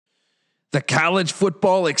The college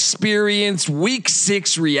football experience week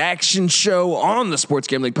 6 reaction show on the Sports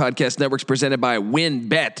Gambling Podcast Network is presented by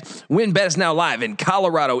WynnBET. WynnBET is now live in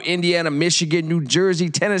Colorado, Indiana, Michigan, New Jersey,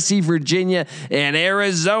 Tennessee, Virginia, and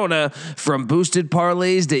Arizona. From boosted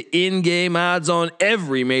parlays to in-game odds on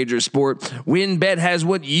every major sport, WynnBET has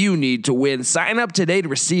what you need to win. Sign up today to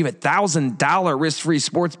receive a $1,000 risk-free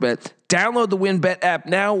sports bet. Download the WynnBET app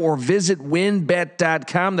now or visit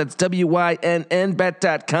wynnbet.com. That's WYNN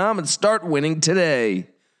bet.com and start winning today.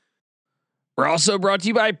 We're also brought to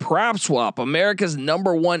you by PropSwap, America's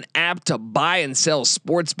 #1 app to buy and sell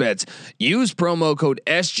sports bets. Use promo code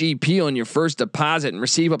SGP on your first deposit and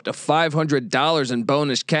receive up to $500 in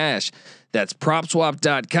bonus cash. That's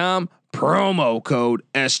PropSwap.com, promo code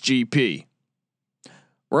SGP.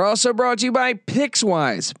 We're also brought to you by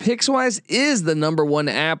Pickswise. Pickswise is the #1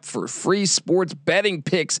 app for free sports betting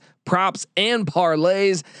picks, props, and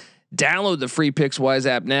parlays. Download the free Pickswise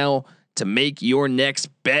app now to make your next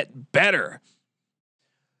bet better.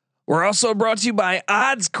 We're also brought to you by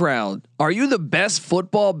OddsCrowd. Are you the best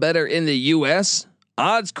football bettor in the U.S.?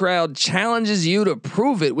 OddsCrowd challenges you to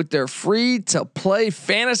prove it with their free-to-play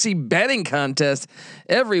fantasy betting contest.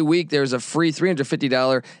 Every week, there's a free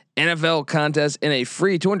 $350 NFL contest and a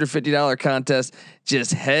free $250 contest.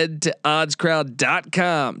 Just head to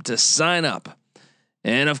oddscrowd.com to sign up.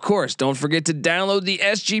 And of course, don't forget to download the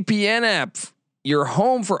SGPN app. Your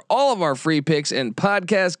home for all of our free picks and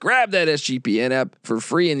podcasts. Grab that SGPN app for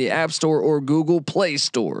free in the App Store or Google Play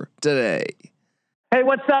Store today. Hey,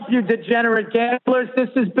 what's up, you degenerate gamblers? This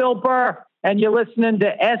is Bill Burr, and you're listening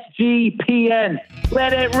to SGPN.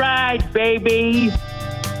 Let it ride, baby.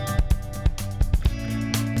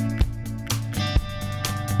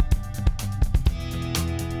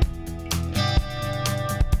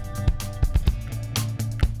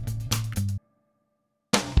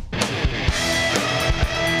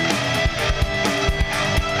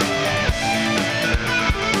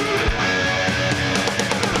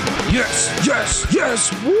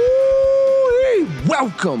 Yes. Woo!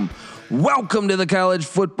 Welcome to the College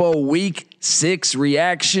Football Week 6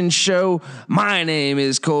 reaction show. My name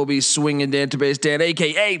is Colby Swinging Database Dan,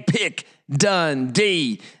 aka Pick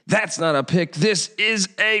Dundee. That's not a pick. This is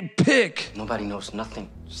a pick. Nobody knows nothing.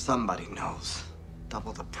 Somebody knows.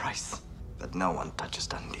 Double the price, but no one touches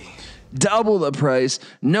Dundee. Double the price.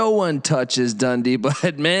 No one touches Dundee.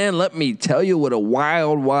 But man, let me tell you what a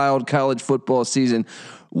wild college football season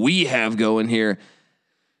we have going here.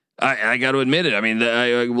 I got to admit it. I mean,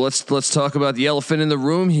 let's talk about the elephant in the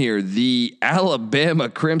room here. The Alabama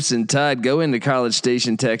Crimson Tide go into College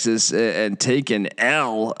Station, Texas, and take an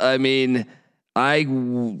L. I mean, I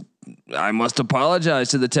must apologize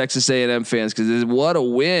to the Texas A&M fans because what a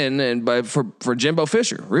win, and for Jimbo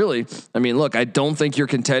Fisher, really. I mean, look, I don't think you're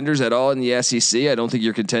contenders at all in the SEC. I don't think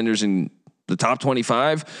you're contenders in the top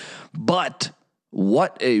 25, but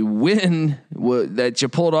what a win that you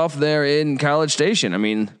pulled off there in College Station. I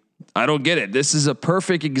mean, I don't get it. This is a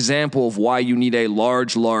perfect example of why you need a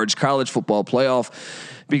large college football playoff,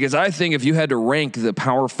 because I think if you had to rank the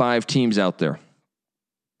Power 5 teams out there,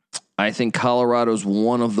 I think Colorado's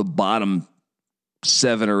one of the bottom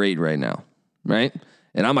 7 or 8 right now, right?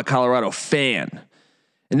 And I'm a Colorado fan.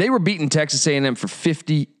 And they were beating Texas A&M for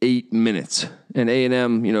 58 minutes. And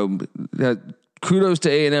A&M, kudos to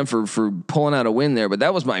A&M for pulling out a win there. But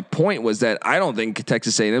that was my point, was that I don't think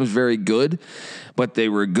Texas A&M is very good, but they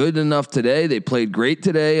were good enough today. They played great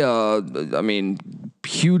today. I mean,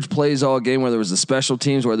 huge plays all game, whether it was the special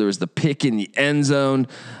teams, whether it was the pick in the end zone,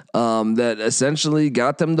 that essentially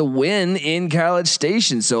got them the win in College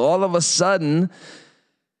Station. So all of a sudden,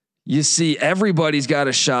 you see everybody's got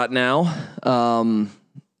a shot now.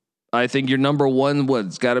 I think your #1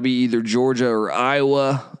 it's got to be either Georgia or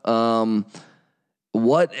Iowa.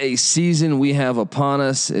 What a season we have upon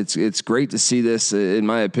us. It's great to see this. In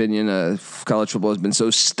my opinion, college football has been so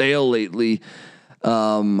stale lately.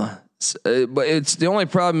 But it's the only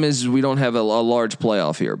problem is we don't have a large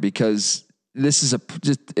playoff here, because this is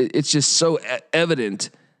it's just so evident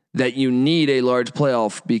that you need a large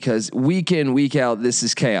playoff, because week in, week out, this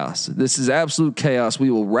is chaos. This is absolute chaos. We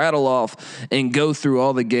will rattle off and go through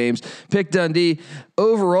all the games. Pick Dundee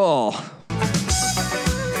overall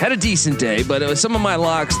had a decent day, but some of my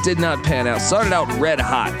locks did not pan out. Started out red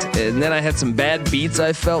hot, and then I had some bad beats,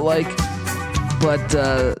 I felt like.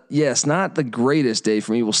 But yes, not the greatest day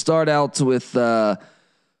for me. We'll start out with, I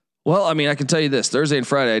can tell you this. Thursday and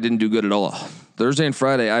Friday, I didn't do good at all. Thursday and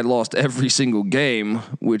Friday, I lost every single game,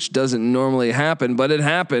 which doesn't normally happen, but it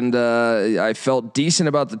happened. I felt decent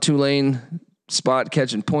about the Tulane spot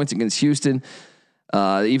catching points against Houston.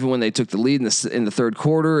 Even when they took the lead in the third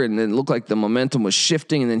quarter, and then looked like the momentum was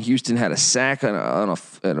shifting, and then Houston had a sack on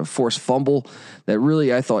a forced fumble that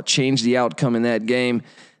really, I thought, changed the outcome in that game.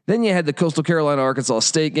 Then you had the Coastal Carolina Arkansas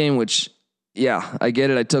State game, which, yeah, I get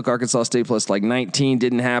it. I took Arkansas State plus like 19,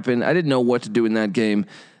 didn't happen. I didn't know what to do in that game.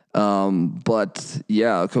 But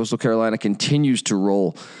yeah, Coastal Carolina continues to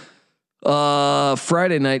roll.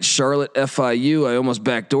 Friday night, Charlotte FIU. I almost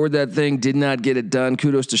backdoored that thing. Did not get it done.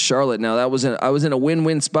 Kudos to Charlotte. Now I was in a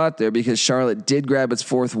win-win spot there because Charlotte did grab its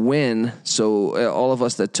 4th win. So all of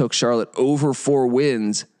us that took Charlotte over 4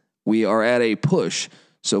 wins, we are at a push.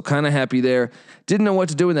 So kind of happy there. Didn't know what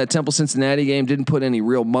to do in that Temple Cincinnati game. Didn't put any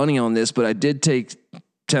real money on this, but I did take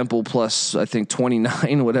Temple plus, I think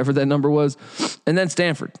 29, whatever that number was. And then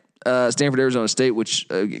Stanford, Arizona State, which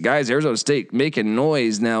guys, Arizona State making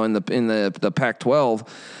noise now in the Pac-12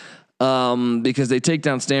 because they take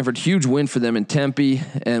down Stanford. Huge win for them in Tempe,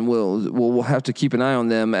 and we'll have to keep an eye on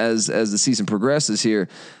them as the season progresses here.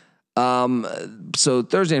 So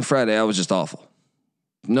Thursday and Friday, I was just awful.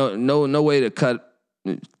 No way to cut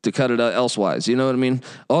it elsewise. You know what I mean?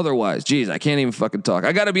 Otherwise, geez, I can't even fucking talk.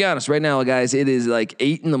 I got to be honest right now, guys. It is like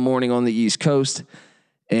 8 a.m. on the East Coast,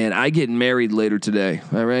 and I get married later today.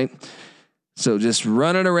 All right. So just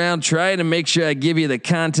running around trying to make sure I give you the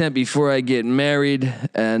content before I get married.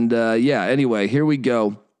 And yeah, anyway, here we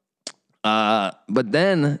go. But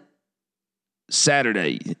then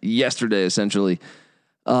yesterday, essentially,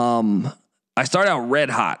 I start out red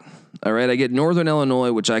hot. All right. I get Northern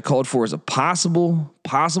Illinois, which I called for as a possible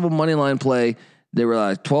money line play. They were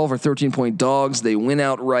like 12 or 13 point dogs. They win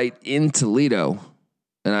outright in Toledo.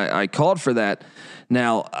 And I called for that.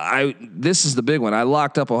 Now this is the big one. I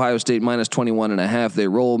locked up Ohio State minus 21.5. They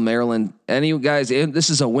roll Maryland. Any guys, this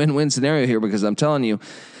is a win-win scenario here because I'm telling you,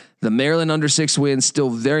 the Maryland under 6 wins still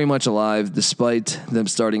very much alive despite them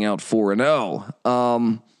starting out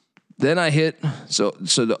 4-0. Then I hit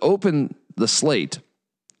to open the slate.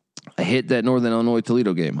 I hit that Northern Illinois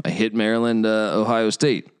Toledo game. I hit Maryland, Ohio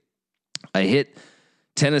State. I hit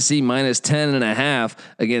Tennessee minus 10.5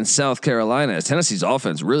 against South Carolina. Tennessee's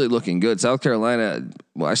offense really looking good. South Carolina,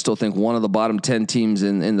 I still think one of the bottom 10 teams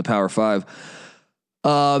in the Power 5.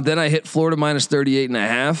 Then I hit Florida minus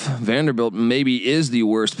 38.5. Vanderbilt maybe is the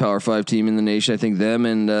worst Power 5 team in the nation. I think them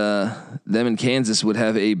and Kansas would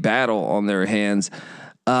have a battle on their hands.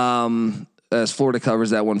 As Florida covers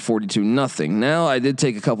that one 42-0. Now I did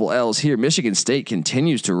take a couple L's here. Michigan State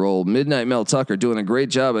continues to roll. Midnight Mel Tucker doing a great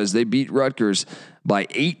job as they beat Rutgers by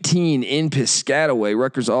 18 in Piscataway.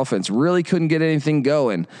 Rutgers offense really couldn't get anything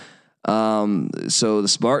going. So the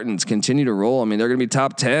Spartans continue to roll. I mean, they're going to be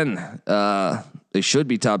top 10. They should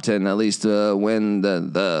be top 10 at least when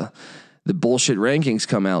the bullshit rankings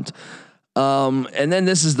come out. And then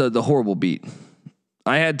this is the horrible beat.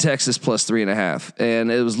 I had Texas plus 3.5,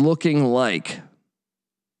 and it was looking like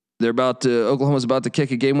Oklahoma's about to kick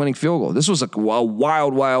a game-winning field goal. This was a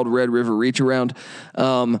wild Red River reach around.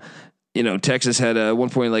 Texas had an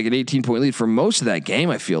 18-point lead for most of that game,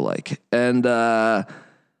 I feel like. And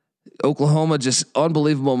Oklahoma just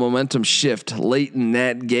unbelievable momentum shift late in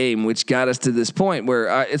that game, which got us to this point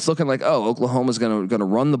where it's looking like, Oklahoma's going to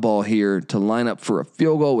run the ball here to line up for a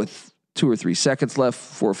field goal with 2 or 3 seconds left,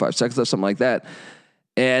 4 or 5 seconds left, something like that.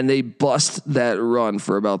 And they bust that run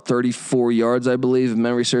for about 34 yards, I believe, if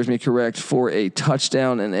memory serves me correct, for a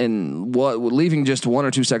touchdown and leaving just 1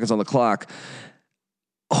 or 2 seconds on the clock.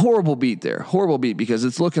 Horrible beat because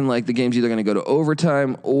it's looking like the game's either going to go to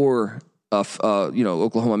overtime or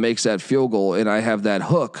Oklahoma makes that field goal and I have that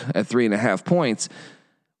hook at 3.5 points.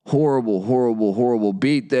 Horrible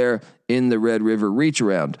beat there in the Red River reach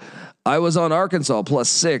around. I was on Arkansas plus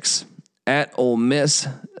 6 at Ole Miss,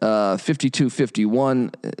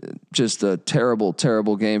 52-51. Just a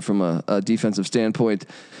terrible game from a defensive standpoint.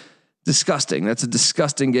 Disgusting. That's a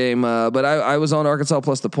disgusting game. But I was on Arkansas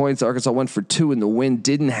plus the points. Arkansas went for 2 and the win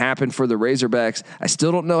didn't happen for the Razorbacks. I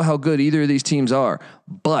still don't know how good either of these teams are,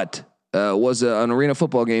 but was an arena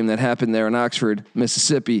football game that happened there in Oxford,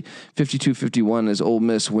 Mississippi. 52-51 as Ole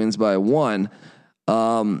Miss wins by 1.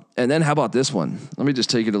 And then how about this one? Let me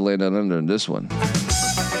just take you to lay down under this one.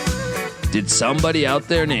 Did somebody out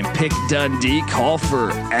there named Pick Dundee call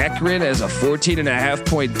for Akron as a 14.5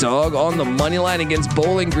 point dog on the money line against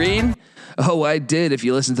Bowling Green? Oh, I did. If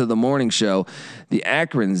you listen to the morning show, the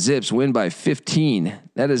Akron Zips win by 15.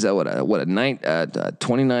 That is a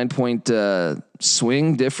 29 point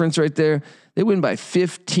swing difference right there. They win by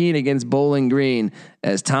 15 against Bowling Green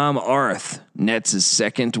as Tom Arth nets his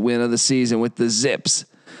 2nd win of the season with the Zips.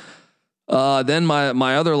 Then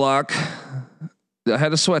my other lock, I had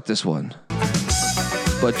to sweat this one.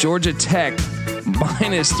 But Georgia Tech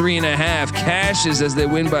 -3.5, cashes as they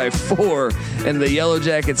win by 4, and the Yellow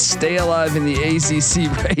Jackets stay alive in the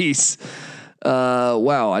ACC race.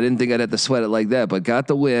 Wow, I didn't think I'd have to sweat it like that, but got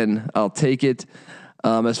the win. I'll take it.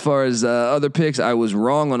 As far as other picks, I was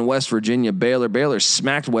wrong on West Virginia. Baylor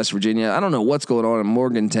smacked West Virginia. I don't know what's going on in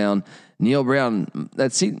Morgantown. Neil Brown,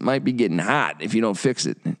 that seat might be getting hot if you don't fix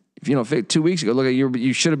it. If you don't fix it 2 weeks ago, look at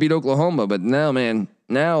you should have beat Oklahoma, but now, man,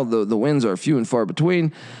 now the wins are few and far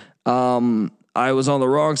between. I was on the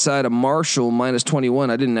wrong side of Marshall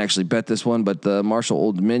 -21. I didn't actually bet this one, but Marshall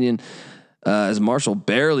Old Dominion, as Marshall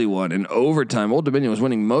barely won in overtime. Old Dominion was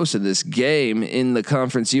winning most of this game in the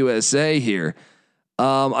Conference USA here.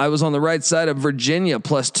 I was on the right side of Virginia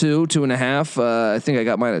 +2.5. I think I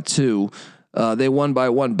got mine at 2. They won by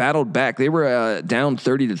 1, battled back. They were down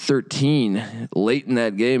 30-13 late in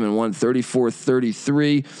that game and won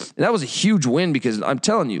 34-33. And that was a huge win because I'm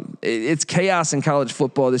telling you, it's chaos in college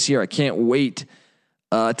football this year. I can't wait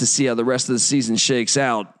to see how the rest of the season shakes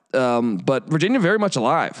out. But Virginia very much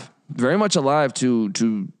alive to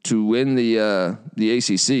win the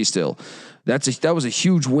ACC still. That was a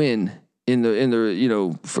huge win in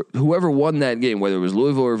the for whoever won that game, whether it was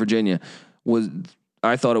Louisville or Virginia,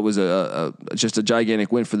 I thought it was just a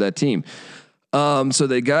gigantic win for that team. So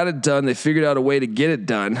they got it done. They figured out a way to get it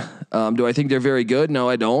done. Do I think they're very good? No,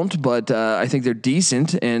 I don't. But I think they're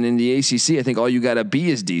decent. And in the ACC, I think all you got to be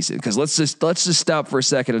is decent. Because let's just stop for a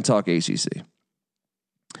second and talk ACC.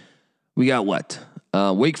 We got what?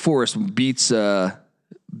 Wake Forest beats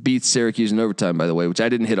Syracuse in overtime, by the way, which I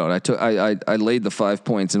didn't hit on. I laid the 5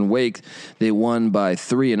 points, and Wake, they won by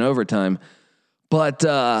 3 in overtime. But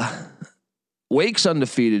Wake's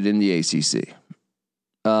undefeated in the ACC.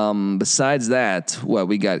 Besides that,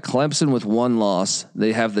 we got Clemson with 1 loss.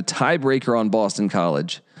 They have the tiebreaker on Boston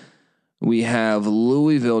College. We have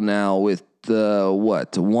Louisville now with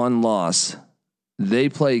 1 loss. They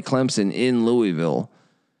play Clemson in Louisville.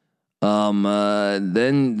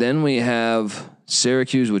 Then we have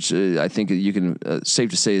Syracuse, which I think you can safe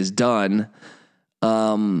to say is done.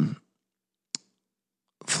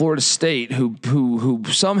 Florida State, who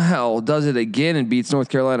somehow does it again and beats North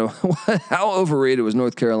Carolina. How overrated was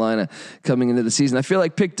North Carolina coming into the season? I feel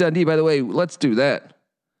like pick Dundee. By the way, let's do that.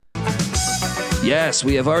 Yes,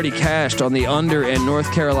 we have already cashed on the under in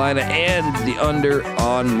North Carolina and the under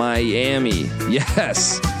on Miami.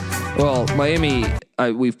 Yes. Well, Miami,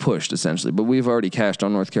 we've pushed essentially, but we've already cashed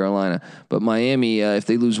on North Carolina. But Miami, if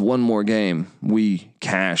they lose one more game, we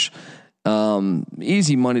cash.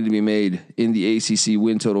 Easy money to be made in the ACC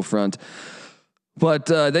win total front. But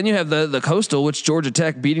then you have the Coastal, which Georgia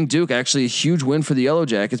Tech beating Duke, actually a huge win for the Yellow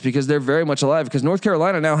Jackets because they're very much alive. Because North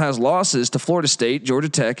Carolina now has losses to Florida State, Georgia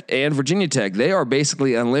Tech, and Virginia Tech. They are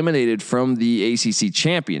basically eliminated from the ACC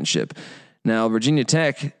championship. Now, Virginia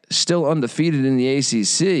Tech still undefeated in the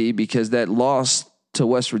ACC because that loss to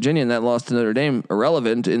West Virginia and that loss to Notre Dame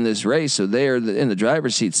irrelevant in this race. So they are in the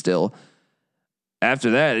driver's seat still.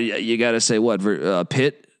 After that, you got to say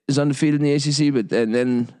Pitt is undefeated in the ACC, and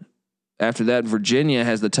then after that, Virginia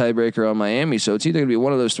has the tiebreaker on Miami. So it's either going to be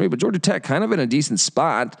one of those three, but Georgia Tech kind of in a decent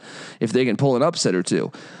spot if they can pull an upset or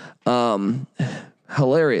two.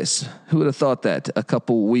 Hilarious. Who would have thought that a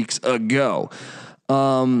couple weeks ago?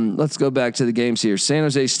 Let's go back to the games here. San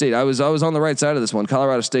Jose State. I was on the right side of this one.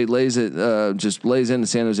 Colorado State lays into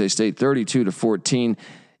San Jose State 32-14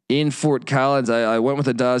 in Fort Collins. I went with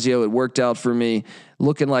Adazio. It worked out for me.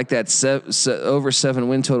 Looking like that over 7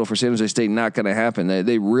 win total for San Jose State not going to happen.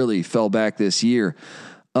 They really fell back this year.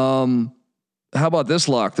 How about this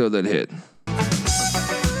lock though that hit?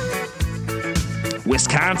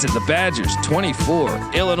 Wisconsin, the Badgers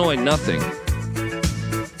 24, Illinois nothing.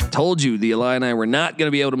 Told you the Illini were not going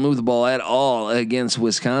to be able to move the ball at all against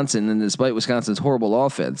Wisconsin, and despite Wisconsin's horrible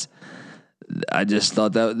offense, I just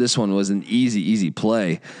thought that this one was an easy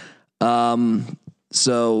play.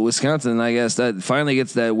 So Wisconsin, I guess, that finally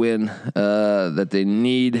gets that win that they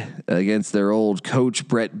need against their old coach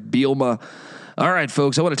Brett Bielema. All right,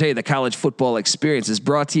 folks, I want to tell you the college football experience is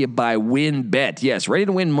brought to you by WynnBET. Yes, ready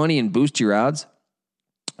to win money and boost your odds?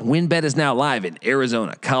 WynnBET is now live in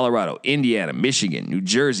Arizona, Colorado, Indiana, Michigan, New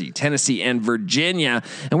Jersey, Tennessee, and Virginia.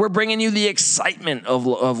 And we're bringing you the excitement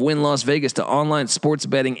of Wynn Las Vegas to online sports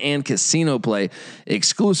betting and casino play.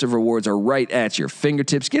 Exclusive rewards are right at your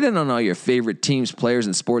fingertips. Get in on all your favorite teams, players,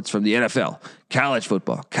 and sports from the NFL, college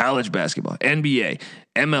football, college basketball, NBA,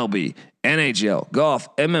 MLB, NHL,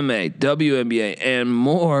 golf, MMA, WNBA, and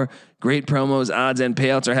more. Great promos, odds, and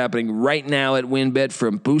payouts are happening right now at WynnBET,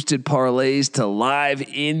 from boosted parlays to live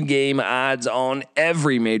in-game odds on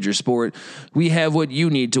every major sport. We have what you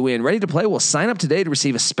need to win. Ready to play? Well, sign up today to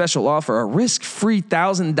receive a special offer, a risk-free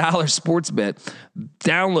 $1,000 sports bet.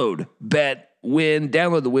 Download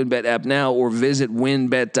download the WynnBET app now or visit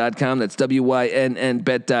wynnbet.com. That's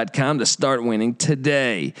WYNNBet.com to start winning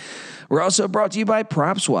today. We're also brought to you by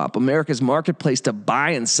PropSwap, America's marketplace to buy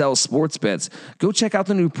and sell sports bets. Go check out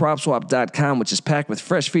the new PropSwap.com, which is packed with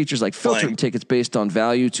fresh features like filtering tickets based on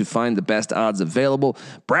value to find the best odds available.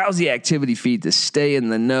 Browse the activity feed to stay in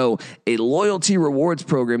the know. A loyalty rewards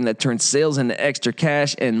program that turns sales into extra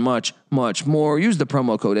cash, and much, much more. Use the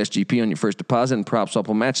promo code SGP on your first deposit, and PropSwap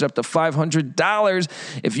will match it up to $500.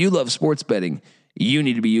 If you love sports betting, you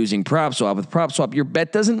need to be using PropSwap. With PropSwap, your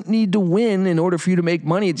bet doesn't need to win in order for you to make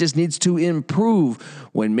money. It just needs to improve.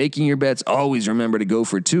 When making your bets, always remember to go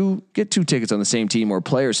for two. Get 2 tickets on the same team or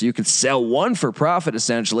player so you can sell one for profit,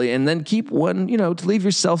 essentially, and then keep one, to leave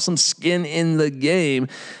yourself some skin in the game.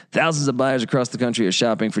 Thousands of buyers across the country are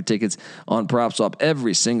shopping for tickets on PropSwap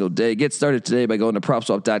every single day. Get started today by going to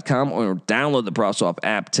PropSwap.com or download the PropSwap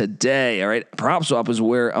app today. All right, PropSwap is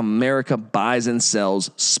where America buys and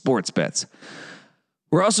sells sports bets.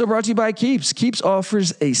 We're also brought to you by Keeps. Keeps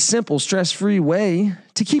offers a simple, stress-free way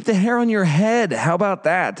to keep the hair on your head. How about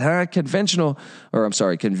that?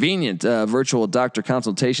 Convenient virtual doctor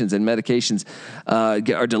consultations and medications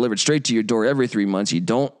are delivered straight to your door every 3 months. You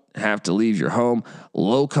don't have to leave your home.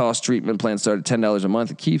 Low-cost treatment plans start at $10 a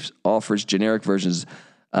month. Keeps offers generic versions,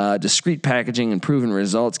 discreet packaging, and proven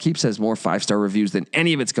results. Keeps has more 5-star reviews than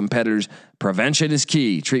any of its competitors. Prevention is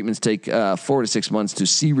key. Treatments take 4 to 6 months to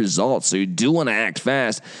see results, so you do want to act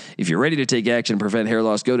fast. If you're ready to take action and prevent hair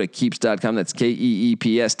loss, go to Keeps.com. That's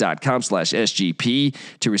KEEPS.com/SGP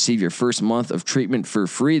to receive your first month of treatment for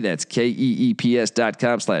free. That's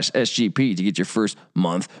KEEPS.com/SGP to get your first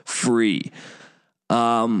month free.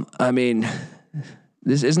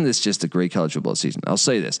 This just a great college football season. I'll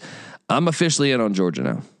say this. I'm officially in on Georgia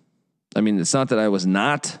now. It's not that I was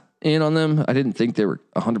not in on them. I didn't think they were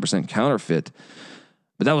 100% counterfeit,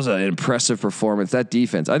 but that was an impressive performance. That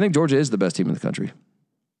defense. I think Georgia is the best team in the country.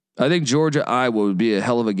 I think Georgia-Iowa would be a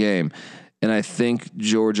hell of a game, and I think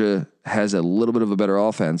Georgia has a little bit of a better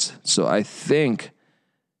offense, so I think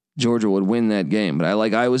Georgia would win that game. But I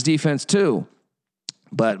like Iowa's defense too.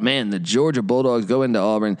 But, man, the Georgia Bulldogs go into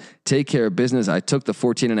Auburn, take care of business. I took the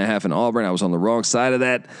 14.5 in Auburn. I was on the wrong side of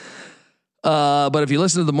that. But if you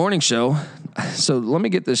listen to the morning show, so let me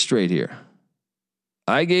get this straight here.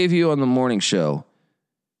 I gave you on the morning show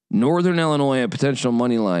Northern Illinois a potential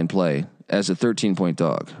money line play as a 13-point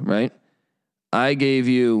dog, right? I gave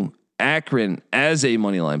you Akron as a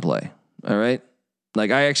money line play, all right?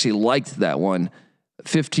 Like, I actually liked that one.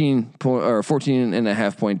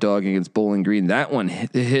 14.5 point dog against Bowling Green. That one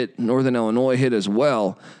hit. Northern Illinois hit as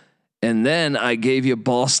well. And then I gave you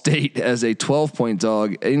Ball State as a 12-point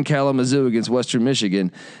dog in Kalamazoo against Western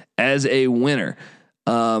Michigan as a winner.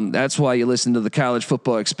 That's why you listen to the College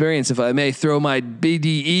Football Experience. If I may throw my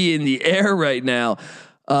BDE in the air right now.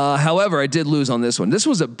 However, I did lose on this one. This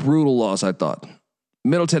was a brutal loss, I thought.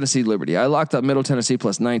 Middle Tennessee Liberty. I locked up Middle Tennessee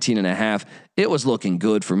plus 19.5. It was looking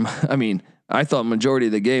good I thought majority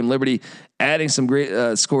of the game. Liberty adding some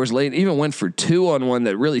great scores late. Even went for 2 on one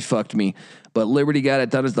that really fucked me. But Liberty got it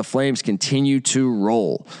done as the Flames continue to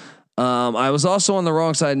roll. I was also on the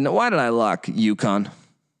wrong side. Why did I lock UConn?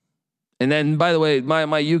 And then, by the way, my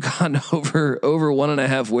UConn over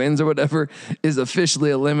 1.5 wins or whatever is officially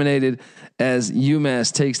eliminated as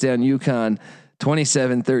UMass takes down UConn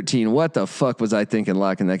 27-13. What the fuck was I thinking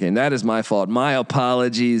locking that game? That is my fault. My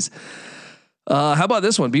apologies. How about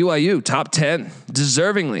this one? BYU top 10,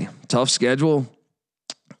 deservingly. Tough schedule.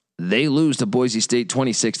 They lose to Boise State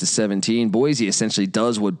 26-17. Boise essentially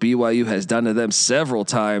does what BYU has done to them several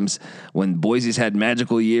times when Boise's had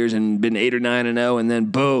magical years and been 8 or 9-0, and then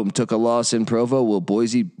boom, took a loss in Provo. Well,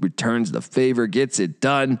 Boise returns the favor, gets it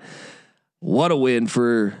done. What a win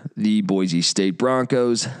for the Boise State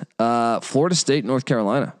Broncos. Florida State, North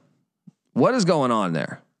Carolina. What is going on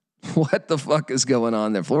there? What the fuck is going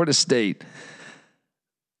on there? Florida State.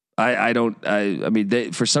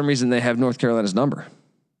 They, for some reason, they have North Carolina's number.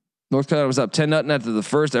 North Carolina was up 10-0 after the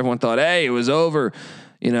first. Everyone thought, hey, it was over,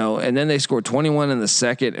 and then they scored 21 in the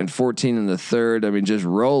second and 14 in the third. Just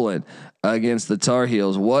rolling against the Tar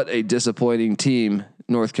Heels. What a disappointing team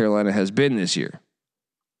North Carolina has been this year.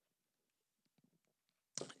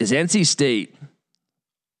 Is NC State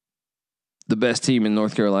the best team in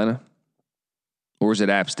North Carolina? Or is it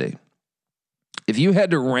App State? If you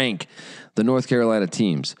had to rank the North Carolina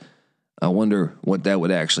teams, I wonder what that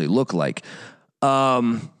would actually look like.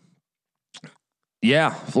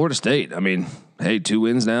 Yeah, Florida State. I mean, hey, 2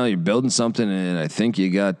 wins now. You're building something, and I think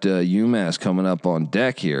you got UMass coming up on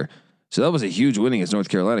deck here. So that was a huge win against North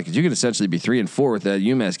Carolina because you could essentially be 3-4 with that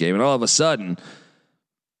UMass game, and all of a sudden,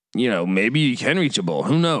 maybe you can reach a bowl.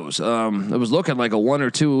 Who knows? It was looking like a 1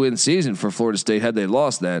 or 2 win season for Florida State had they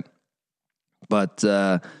lost that. But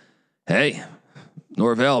hey,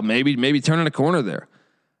 Norvell maybe turning a corner there.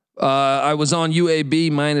 I was on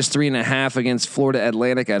UAB -3.5 against Florida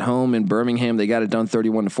Atlantic at home in Birmingham. They got it done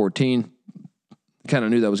 31-14. Kind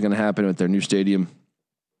of knew that was going to happen at their new stadium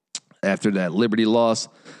after that Liberty loss.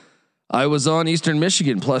 I was on Eastern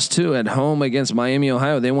Michigan +2 at home against Miami,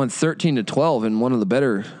 Ohio. They won 13-12 in one of the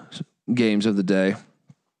better games of the day.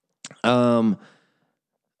 I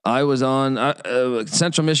was on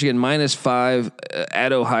Central Michigan -5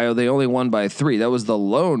 at Ohio. They only won by 3. That was the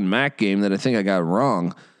lone MAC game that I think I got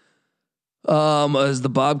wrong. As the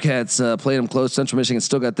Bobcats played them close, Central Michigan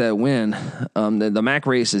still got that win. The MAC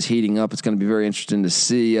race is heating up. It's going to be very interesting to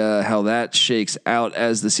see how that shakes out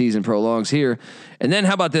as the season prolongs here. And then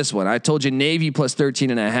how about this one? I told you Navy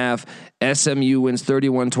 +13.5. SMU wins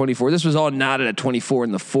 31-24. This was all knotted at 24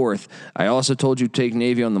 in the fourth. I also told you to take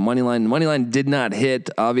Navy on the money line. The money line did not hit,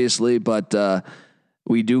 obviously, but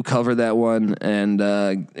we do cover that one. And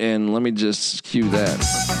let me just cue that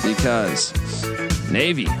because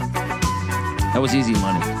Navy. That was easy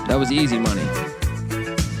money.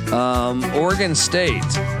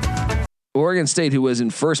 Oregon State, who was in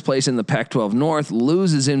first place in the Pac-12 North,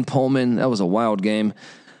 loses in Pullman. That was a wild game.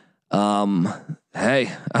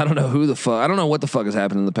 Hey, I don't know what the fuck is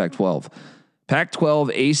happening in the Pac-12.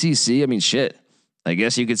 Pac-12, ACC, I mean, shit. I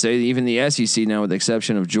guess you could say even the SEC now, with the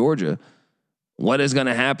exception of Georgia. What is going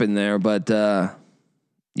to happen there? But,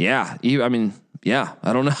 yeah,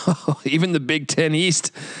 I don't know. Even the Big Ten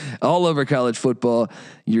East, all over college football,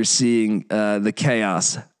 you're seeing the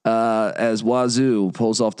chaos as Wazoo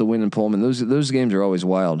pulls off the win in Pullman. Those games are always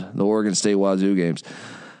wild. The Oregon State Wazoo games.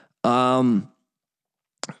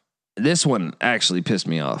 This one actually pissed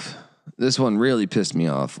me off. This one really pissed me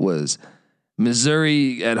off was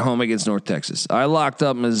Missouri at home against North Texas. I locked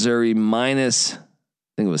up Missouri minus, I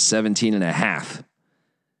think it was 17.5.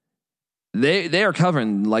 They are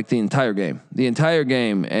covering like the entire game,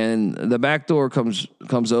 and the back door comes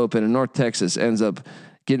open, and North Texas ends up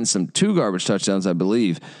getting 2 garbage touchdowns, I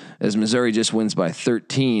believe, as Missouri just wins by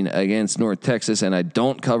 13 against North Texas, and I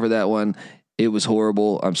don't cover that one. It was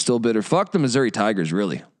horrible. I'm still bitter. Fuck the Missouri Tigers,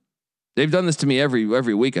 really. They've done this to me every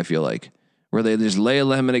week, I feel like, where they just lay a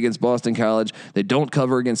lemon against Boston College. They don't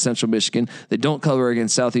cover against Central Michigan. They don't cover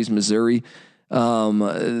against Southeast Missouri. They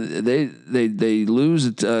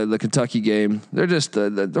lose the Kentucky game. They're just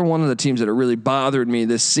they're one of the teams that have really bothered me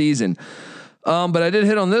this season. But I did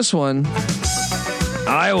hit on this one.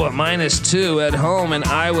 Iowa -2 at home in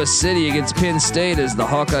Iowa City against Penn State as the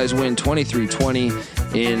Hawkeyes win 23-20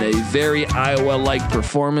 in a very Iowa-like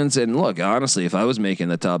performance. And look, honestly, if I was making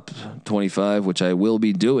the top 25, which I will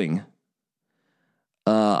be doing,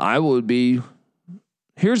 I would be.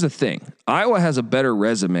 Here's the thing. Iowa has a better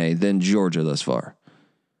resume than Georgia thus far.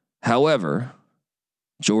 However,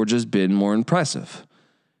 Georgia's been more impressive.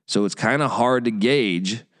 So it's kind of hard to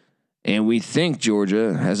gauge. And we think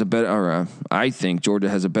Georgia has a better, I think Georgia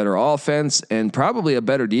has a better offense and probably a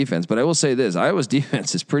better defense. But I will say this, Iowa's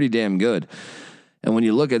defense is pretty damn good. And when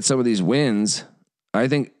you look at some of these wins, I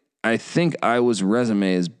think Iowa's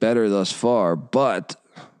resume is better thus far, but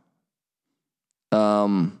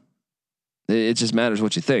it just matters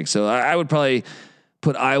what you think. So I would probably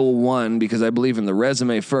put Iowa 1 because I believe in the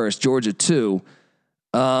resume first, Georgia 2.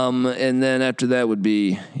 And then after that would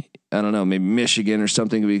be, I don't know, maybe Michigan or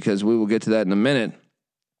something, because we will get to that in a minute.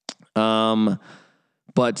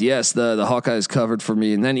 But yes, the Hawkeyes covered for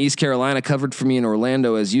me, and then East Carolina covered for me in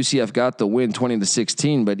Orlando as UCF got the win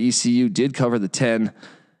 20-16, but ECU did cover the 10.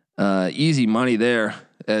 Easy money there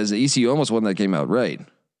as ECU almost won that game outright.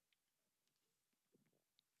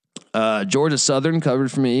 Georgia Southern covered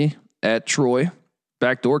for me at Troy.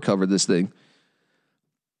 Backdoor covered this thing.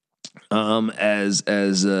 As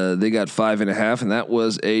they got 5.5, and that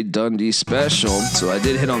was a Dundee special. So I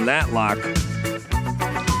did hit on that lock.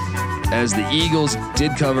 As the Eagles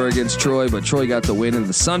did cover against Troy, but Troy got the win in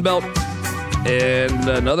the Sun Belt. And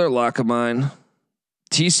another lock of mine,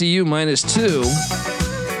 TCU -2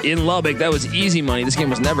 in Lubbock. That was easy money. This game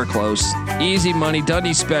was never close. Easy money,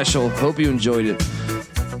 Dundee special. Hope you enjoyed it.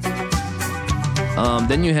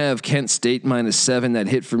 Then you have Kent State -7 that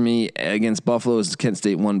hit for me against Buffalo as Kent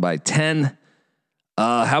State won by 10.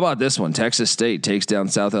 How about this one? Texas State takes down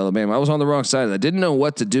South Alabama. I was on the wrong side of that. I didn't know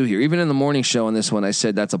what to do here. Even in the morning show on this one, I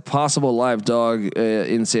said that's a possible live dog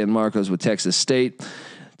in San Marcos with Texas State.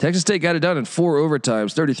 Texas State got it done in 4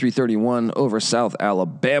 overtimes, 33-31 over South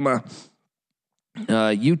Alabama.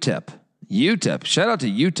 UTEP. Shout out to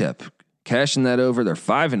UTEP. Cashing that over. They're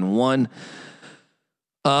 5-1.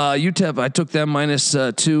 UTEP, I took them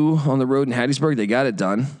 -2 on the road in Hattiesburg. They got it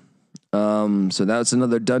done. So that's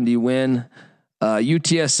another Dundee win.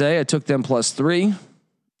 UTSA, I took them +3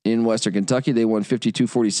 in Western Kentucky. They won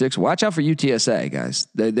 52-46. Watch out for UTSA, guys.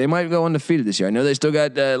 They might go undefeated this year. I know they still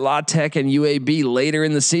got La Tech and UAB later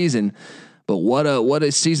in the season, but what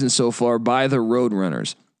a season so far by the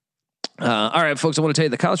Roadrunners. All right, folks, I want to tell you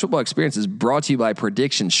the college football experience is brought to you by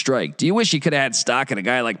Prediction Strike. Do you wish you could have had stock in a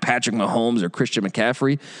guy like Patrick Mahomes or Christian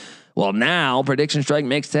McCaffrey? Well, now Prediction Strike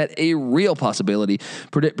makes that a real possibility.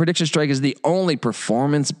 Prediction Strike is the only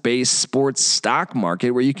performance-based sports stock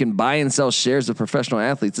market where you can buy and sell shares of professional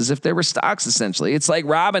athletes as if they were stocks, essentially. It's like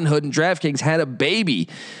Robinhood and DraftKings had a baby.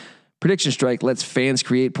 Prediction Strike lets fans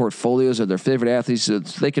create portfolios of their favorite athletes so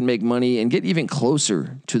they can make money and get even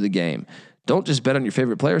closer to the game. Don't just bet on your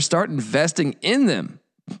favorite players. Start investing in them.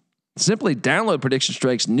 Simply download Prediction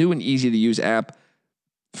Strike's new and easy-to-use app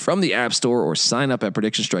from the App Store or sign up at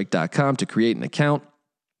PredictionStrike.com to create an account.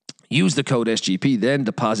 Use the code SGP, then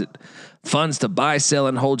deposit funds to buy, sell,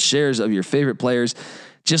 and hold shares of your favorite players,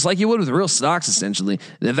 just like you would with real stocks, essentially.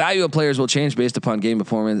 The value of players will change based upon game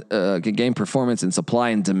performance and supply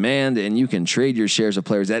and demand, and you can trade your shares of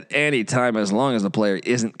players at any time as long as the player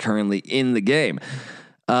isn't currently in the game.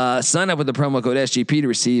 Sign up with the promo code SGP to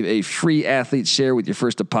receive a free athlete share with your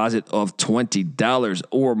first deposit of $20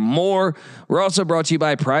 or more. We're also brought to you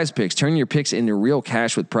by Prize Picks. Turn your picks into real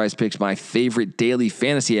cash with Prize Picks, my favorite daily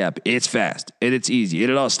fantasy app. It's fast and it's easy.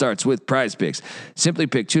 It all starts with Prize Picks. Simply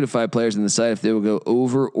pick 2 to 5 players and decide if they will go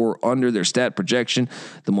over or under their stat projection.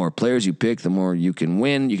 The more players you pick, the more you can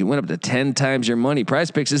win. You can win up to 10 times your money.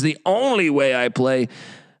 Prize Picks is the only way I play.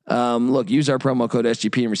 Look, use our promo code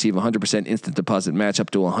SGP and receive 100% instant deposit match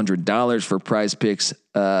up to $100 for Prize Picks.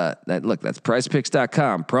 That's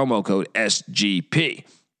prizepicks.com, promo code SGP.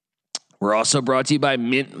 We're also brought to you by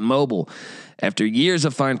Mint Mobile. After years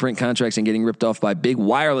of fine print contracts and getting ripped off by big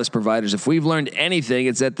wireless providers, if we've learned anything,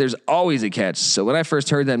 it's that there's always a catch. So when I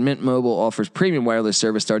first heard that Mint Mobile offers premium wireless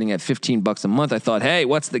service starting at $15 a month, I thought, hey,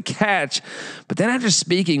 what's the catch? But then after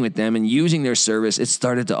speaking with them and using their service, it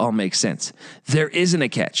started to all make sense. There isn't a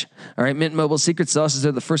catch. All right, Mint Mobile's secret sauce is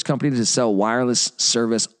they're the first company to sell wireless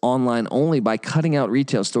service online only by cutting out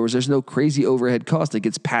retail stores. There's no crazy overhead cost that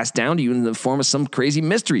gets passed down to you in the form of some crazy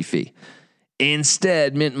mystery fee.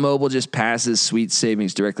 Instead, Mint Mobile just passes sweet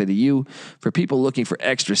savings directly to you. For people looking for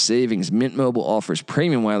extra savings, Mint Mobile offers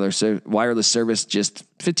premium wireless service, just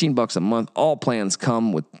 $15 a month. All plans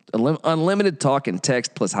come with unlimited talk and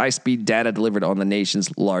text, plus high-speed data delivered on the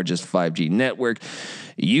nation's largest 5G network.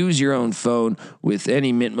 Use your own phone with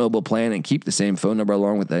any Mint Mobile plan and keep the same phone number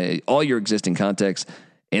along with all your existing contacts.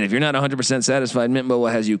 And if you're not 100% satisfied, Mint Mobile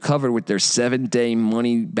has you covered with their 7-day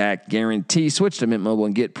money-back guarantee. Switch to Mint Mobile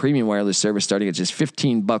and get premium wireless service starting at just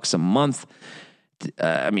 $15 a month.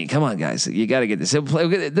 I mean, come on, guys. You got to get this.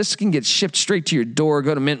 This can get shipped straight to your door.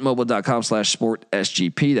 Go to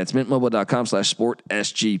mintmobile.com/sportsgp. That's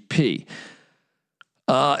mintmobile.com/sportsgp.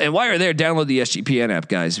 And while you're there, download the SGPN app,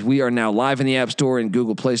 guys. We are now live in the App Store and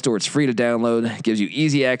Google Play Store. It's free to download. It gives you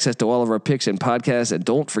easy access to all of our picks and podcasts. And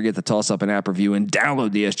don't forget to toss up an app review and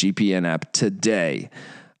download the SGPN app today.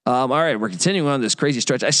 All right, we're continuing on this crazy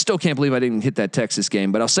stretch. I still can't believe I didn't hit that Texas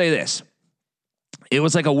game, but I'll say this. It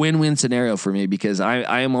was like a win-win scenario for me because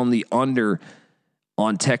I am on the under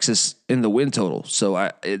on Texas in the win total. So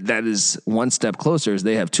that is one step closer as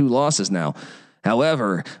they have 2 losses now.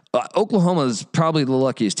 However, Oklahoma is probably the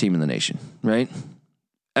luckiest team in the nation, right?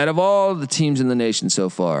 Out of all the teams in the nation so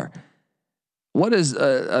far, what is,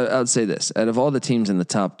 I would say this, out of all the teams in the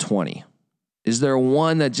top 20, is there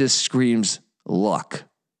one that just screams luck?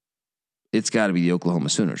 It's got to be the Oklahoma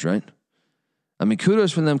Sooners, right? I mean,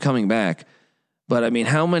 kudos for them coming back, but I mean,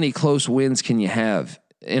 how many close wins can you have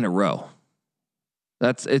in a row?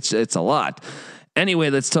 It's a lot. Anyway,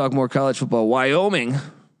 let's talk more college football. Wyoming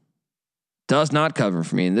does not cover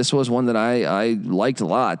for me, and this was one that I liked a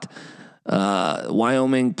lot.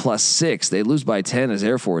 Wyoming +6. They lose by 10 as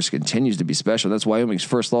Air Force continues to be special. That's Wyoming's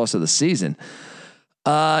first loss of the season.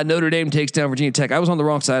 Notre Dame takes down Virginia Tech. I was on the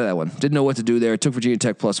wrong side of that one. Didn't know what to do there. Took Virginia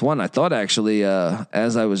Tech +1. I thought actually,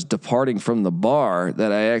 as I was departing from the bar,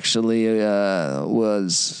 that I actually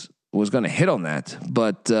was going to hit on that.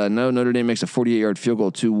 But no, Notre Dame makes a 48-yard field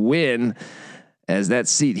goal to win as that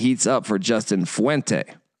seat heats up for Justin Fuente.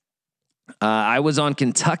 I was on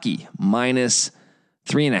Kentucky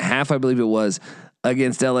 -3.5, I believe it was,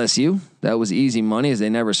 against LSU. That was easy money as they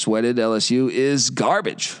never sweated. LSU is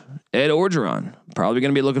garbage. Ed Orgeron Probably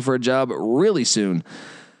going to be looking for a job really soon.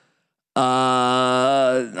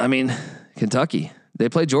 I mean, Kentucky, they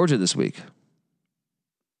play Georgia this week.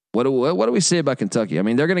 What do we say about Kentucky? I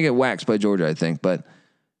mean, they're going to get waxed by Georgia, I think, but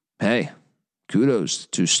hey, kudos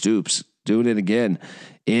to Stoops doing it again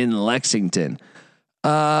in Lexington.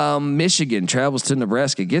 Michigan travels to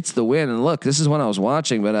Nebraska, gets the win. And look, this is when I was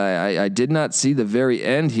watching, but I did not see the very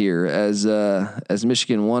end here as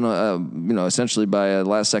Michigan won, essentially by a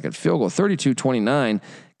last second field goal, 32-29.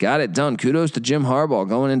 Got it done. Kudos to Jim Harbaugh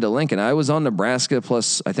going into Lincoln. I was on Nebraska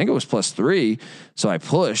plus, I think it was +3. So I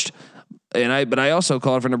pushed but I also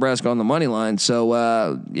called for Nebraska on the money line.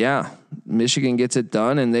 So Michigan gets it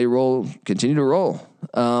done and they continue to roll.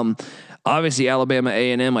 Obviously Alabama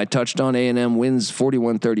A&M, I touched on. A&M wins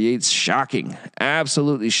 41-38. Shocking.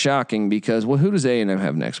 Absolutely shocking because who does A&M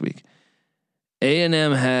have next week?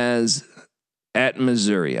 A&M has at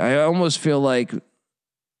Missouri. I almost feel like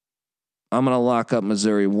I'm going to lock up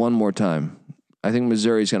Missouri one more time. I think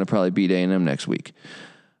Missouri is going to probably beat A&M next week.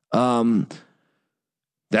 That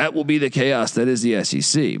will be the chaos that is the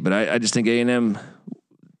SEC. But I just think A&M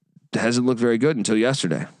hasn't looked very good until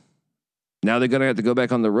yesterday. Now they're going to have to go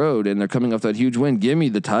back on the road, and they're coming off that huge win. Give me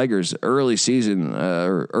the Tigers early season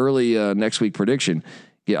or early next week prediction.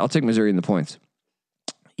 Yeah, I'll take Missouri in the points.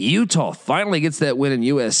 Utah finally gets that win in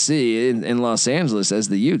USC in Los Angeles as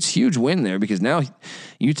the Utes. Huge win there because now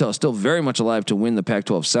Utah is still very much alive to win the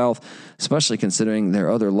Pac-12 South, especially considering their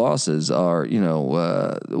other losses are,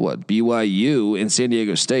 BYU and San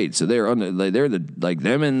Diego State. So they're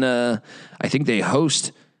them and I think they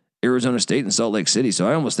host Arizona State and Salt Lake City. So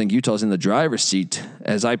I almost think Utah's in the driver's seat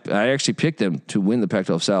as I actually picked them to win the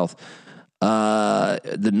Pac-12 South.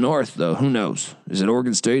 The North though, who knows? Is it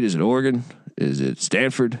Oregon State? Is it Oregon? Is it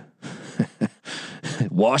Stanford?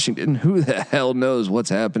 Washington? Who the hell knows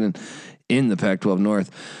what's happening in the Pac-12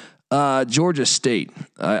 North? Georgia State.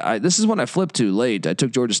 This is when I flipped to late. I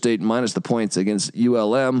took Georgia State minus the points against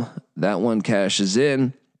ULM. That one cashes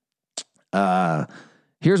in.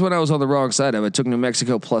 Here's when I was on the wrong side of it. I took New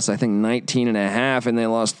Mexico plus, I think, 19.5, and they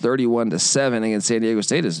lost 31-7 against San Diego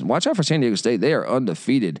State. Watch out for San Diego State. They are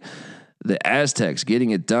undefeated. The Aztecs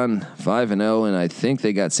getting it done 5-0, and I think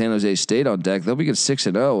they got San Jose State on deck. They'll be good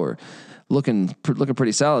 6-0 or looking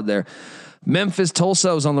pretty solid there. Memphis,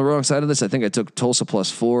 Tulsa, I was on the wrong side of this. I think I took Tulsa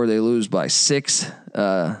 +4. They lose by 6.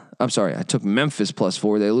 I'm sorry, I took Memphis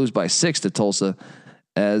 +4. They lose by 6 to Tulsa.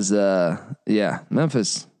 As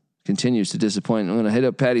Memphis continues to disappoint. I'm going to hit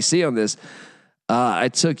up Patty C on this. I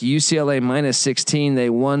took UCLA -16. They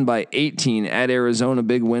won by 18 at Arizona.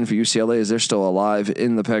 Big win for UCLA as they're still alive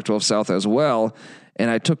in the Pac-12 South as well.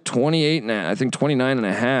 And I took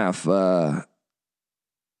 29.5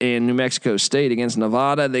 in New Mexico State against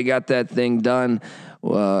Nevada. They got that thing done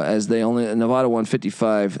as Nevada won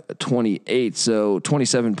 55-28. So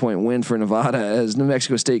 27-point win for Nevada as New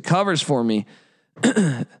Mexico State covers for me.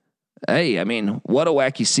 Hey, I mean, what a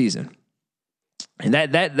wacky season. And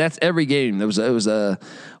that's every game. It was a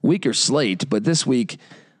weaker slate, but this week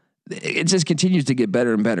it just continues to get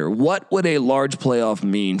better and better. What would a large playoff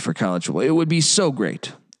mean for college football? It would be so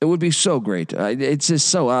great. It would be so great. It's just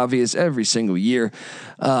so obvious every single year.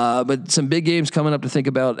 But some big games coming up to think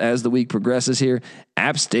about as the week progresses here.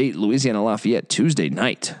 App State, Louisiana Lafayette, Tuesday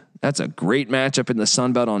night. That's a great matchup in the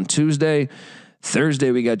Sun Belt on Tuesday.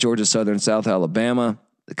 Thursday, we got Georgia Southern, South Alabama.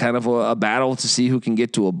 Kind of a battle to see who can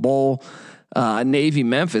get to a bowl. Navy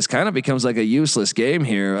Memphis kind of becomes like a useless game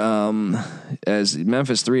here. As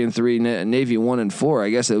Memphis 3-3, Navy 1-4. I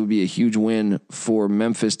guess it would be a huge win for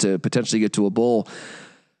Memphis to potentially get to a bowl.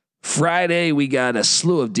 Friday, we got a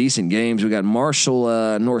slew of decent games. We got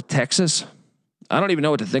Marshall, North Texas. I don't even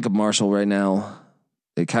know what to think of Marshall right now.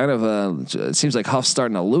 It kind of it seems like Huff's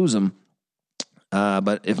starting to lose them.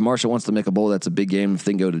 But if Marshall wants to make a bowl, that's a big game. If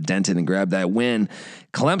they can go to Denton and grab that win.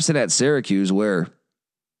 Clemson at Syracuse, where,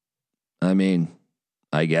 I mean,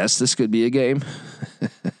 I guess this could be a game.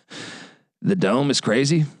 The Dome is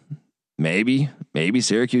crazy. Maybe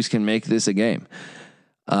Syracuse can make this a game.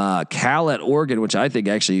 Cal at Oregon, which I think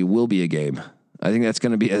actually will be a game. I think that's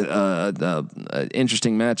going to be a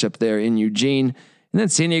interesting matchup there in Eugene. And then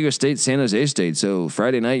San Diego State, San Jose State. So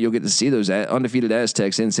Friday night, you'll get to see those undefeated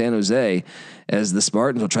Aztecs in San Jose as the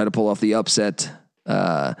Spartans will try to pull off the upset.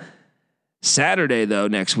 Saturday, though,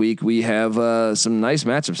 next week, we have some nice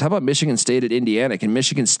matchups. How about Michigan State at Indiana? Can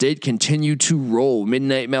Michigan State continue to roll?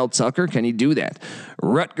 Midnight Mel Tucker, can he do that?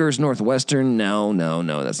 Rutgers Northwestern, no,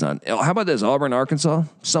 that's not. How about this? Auburn, Arkansas,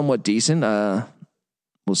 somewhat decent.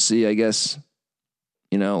 We'll see, I guess,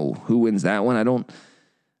 who wins that one.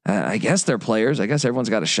 I guess they're players. I guess everyone's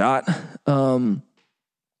got a shot.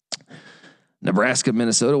 Nebraska,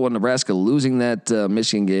 Minnesota. Well, Nebraska losing that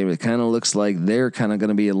Michigan game, it kind of looks like they're kind of going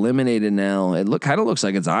to be eliminated now. It kind of looks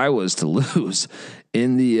like it's Iowa's to lose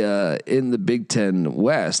in the Big Ten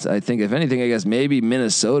West. I think if anything, I guess maybe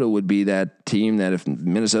Minnesota would be that team that if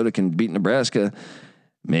Minnesota can beat Nebraska,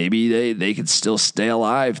 maybe they could still stay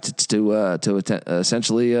alive to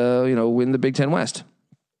essentially win the Big Ten West.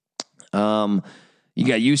 You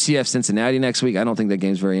got UCF Cincinnati next week. I don't think that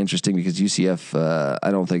game's very interesting because UCF I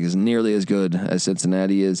don't think is nearly as good as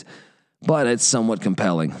Cincinnati is, but it's somewhat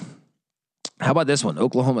compelling. How about this one?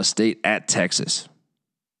 Oklahoma State at Texas.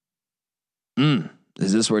 Is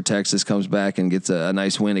this where Texas comes back and gets a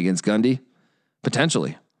nice win against Gundy?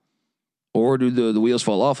 Potentially. Or do the wheels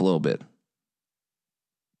fall off a little bit?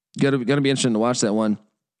 Gonna be interesting to watch that one.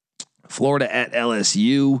 Florida at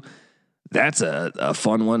LSU. That's a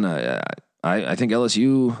fun one. I think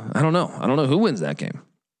LSU, I don't know who wins that game.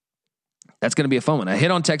 That's going to be a fun one. I hit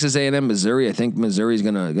on Texas A&M, Missouri. I think Missouri's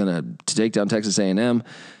going to take down Texas A&M.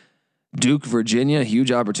 Duke, Virginia,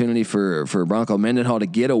 huge opportunity for Bronco Mendenhall to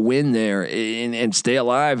get a win there and stay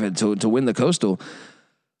alive and to win the Coastal.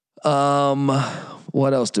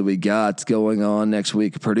 What else do we got going on next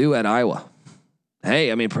week? Purdue at Iowa.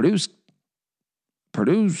 Hey, I mean, Purdue's,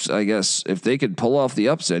 I guess, if they could pull off the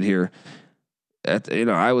upset here,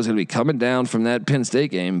 Iowa's going to be coming down from that Penn State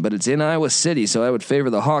game, but it's in Iowa City, so I would favor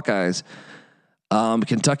the Hawkeyes.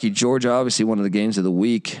 Kentucky, Georgia, obviously one of the games of the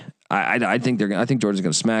week. I think Georgia's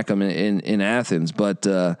going to smack them in Athens, but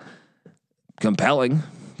compelling,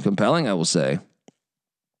 I will say.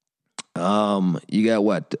 You got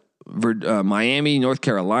what? Miami, North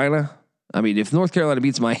Carolina. I mean, if North Carolina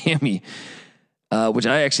beats Miami, which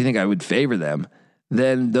I actually think I would favor them,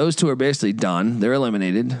 then those two are basically done. They're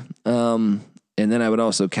eliminated. And then I would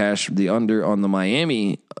also cash the under on the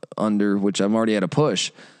Miami under, which I'm already at a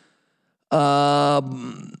push.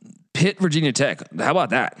 Pitt, Virginia Tech. How about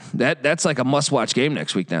that? That's like a must-watch game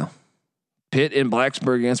next week now. Pitt in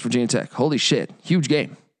Blacksburg against Virginia Tech. Holy shit. Huge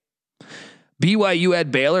game. BYU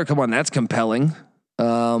at Baylor. Come on, that's compelling.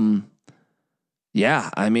 Yeah,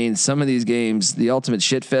 I mean, some of these games, the ultimate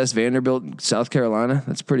shit fest, Vanderbilt, South Carolina.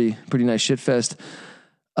 That's pretty nice shit fest.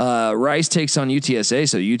 Rice takes on UTSA,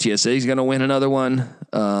 so UTSA is going to win another one.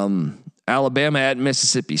 Alabama at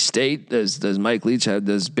Mississippi State. Does Mike Leach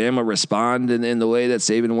does Bama respond in the way that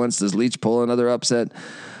Saban wants? Does Leach pull another upset?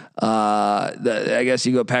 I guess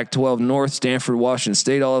you go Pac-12 North, Stanford, Washington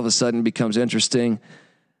State. All of a sudden becomes interesting.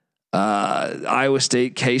 Iowa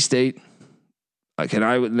State, K-State.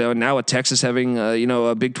 Now with Texas having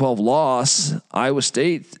a Big 12 loss, Iowa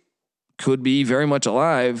State could be very much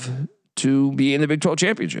alive to be in the Big 12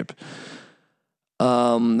 championship.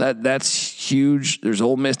 That's huge. There's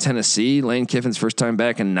Ole Miss, Tennessee. Lane Kiffin's first time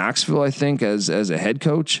back in Knoxville, I think, as a head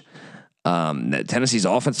coach. Tennessee's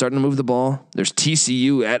offense starting to move the ball. There's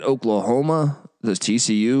TCU at Oklahoma. There's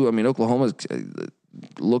TCU. I mean, Oklahoma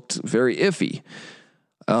looked very iffy.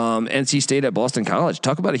 NC State at Boston College.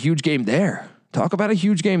 Talk about a huge game there.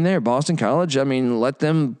 Boston College, I mean, let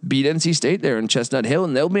them beat NC State there in Chestnut Hill,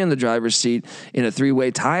 and they'll be in the driver's seat in a three-way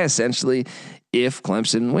tie, essentially, if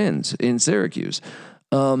Clemson wins in Syracuse.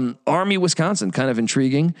 Army, Wisconsin, kind of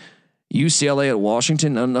intriguing. UCLA at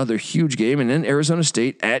Washington, another huge game. And then Arizona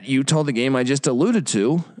State at Utah, the game I just alluded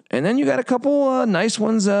to. And then you got a couple nice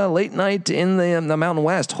ones late night in the Mountain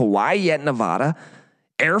West. Hawaii at Nevada.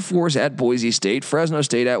 Air Force at Boise State, Fresno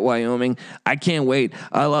State at Wyoming. I can't wait.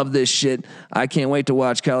 I love this shit. I can't wait to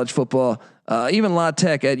watch college football. Even La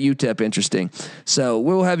Tech at UTEP, interesting. So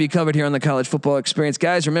we'll have you covered here on the College Football Experience.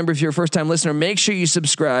 Guys, remember, if you're a first-time listener, make sure you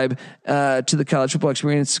subscribe to the College Football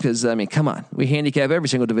Experience because, I mean, come on. We handicap every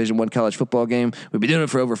single Division I college football game. We've been doing it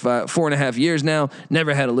for over 4.5 years now.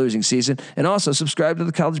 Never had a losing season. And also subscribe to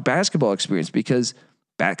the College Basketball Experience because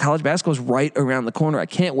college basketball is right around the corner. I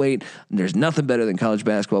can't wait. There's nothing better than college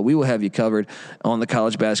basketball. We will have you covered on the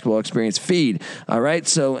College Basketball Experience feed. All right.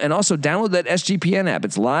 So, and also download that SGPN app.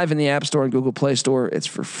 It's live in the App Store and Google Play Store. It's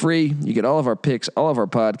for free. You get all of our picks, all of our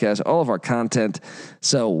podcasts, all of our content.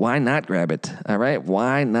 So why not grab it? All right.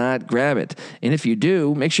 Why not grab it? And if you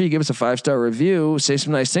do, make sure you give us a 5-star review, say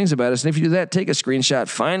some nice things about us. And if you do that, take a screenshot,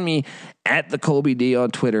 find me at the Colby D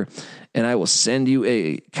on Twitter, and I will send you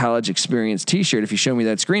a College Experience t-shirt if you show me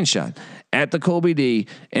that screenshot. At the Colby D,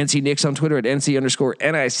 NC Nicks on Twitter at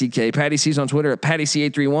NC_NICK, Patty C's on Twitter at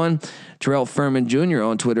PattyC831, Terrell Furman Jr.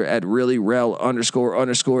 on Twitter at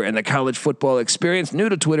ReallyRel__, and the College Football Experience, new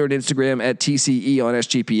to Twitter and Instagram at TCE on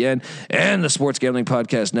SGPN, and the Sports Gambling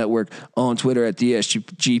Podcast Network on Twitter at the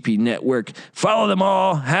SGP Network. Follow them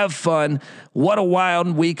all. Have fun. What a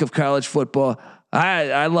wild week of college football.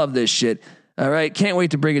 I love this shit. All right. Can't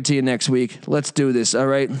wait to bring it to you next week. Let's do this. All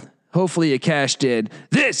right. Hopefully you cashed in.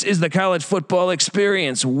 This is the College Football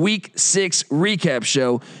Experience Week 6 recap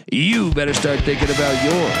show. You better start thinking about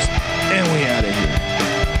yours. And we out of here.